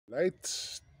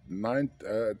Late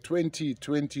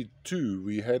 2022,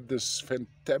 we had this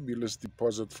fantabulous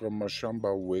deposit from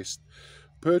Mashamba West,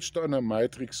 perched on a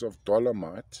matrix of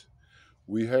dolomite.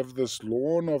 We have this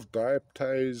lawn of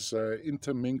diaptase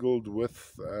intermingled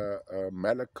with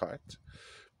malachite.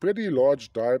 Pretty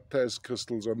large diaptase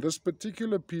crystals. On this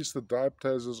particular piece, the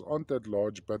diaptases aren't that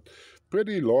large, but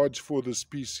pretty large for the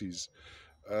species.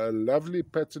 Lovely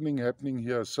patterning happening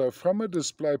here. So from a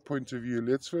display point of view,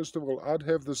 let's first of all, I'd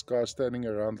have this guy standing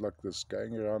around like this,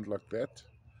 going around like that,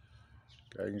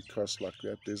 going across like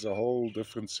that. There's a whole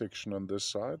different section on this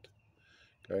side,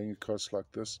 going across like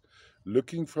this,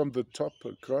 looking from the top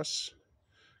across,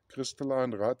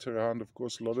 crystalline right around. Of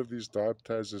course, a lot of these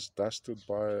diaptases dusted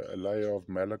by a layer of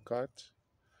malachite.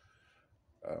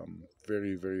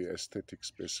 Very, very aesthetic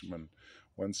specimen.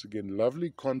 Once again,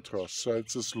 lovely contrast. So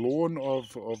it's this lawn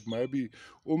of maybe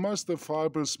almost a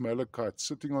fibrous malachite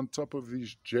sitting on top of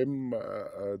these gem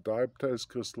diaptase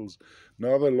crystals.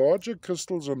 Now the larger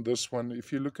crystals on this one,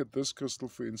 if you look at this crystal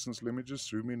for instance, let me just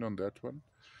zoom in on that one,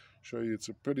 show you it's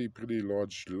a pretty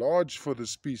large for the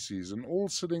species, and all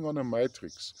sitting on a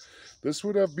matrix. This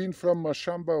would have been from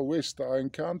Mashamba West. I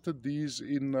encountered these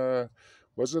in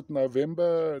was it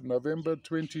November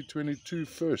 2022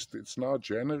 first. It's now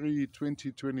January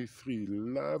 2023.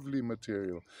 Lovely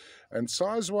material. And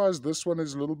size-wise, this one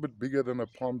is a little bit bigger than a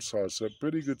palm size, so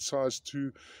pretty good size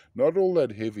too. Not all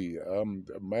that heavy.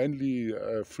 Mainly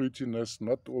fruitiness,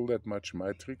 not all that much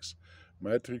matrix.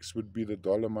 Matrix would be the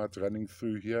dolomite running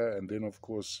through here, and then of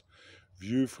course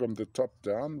view from the top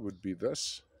down would be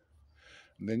this.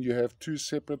 And then you have two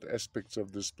separate aspects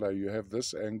of display. You have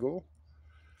this angle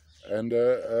and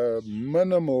a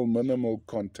minimal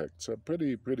contact. So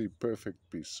pretty perfect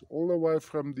piece. All the way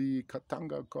from the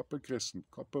Katanga copper crescent,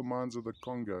 copper mines of the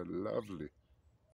Congo. Lovely.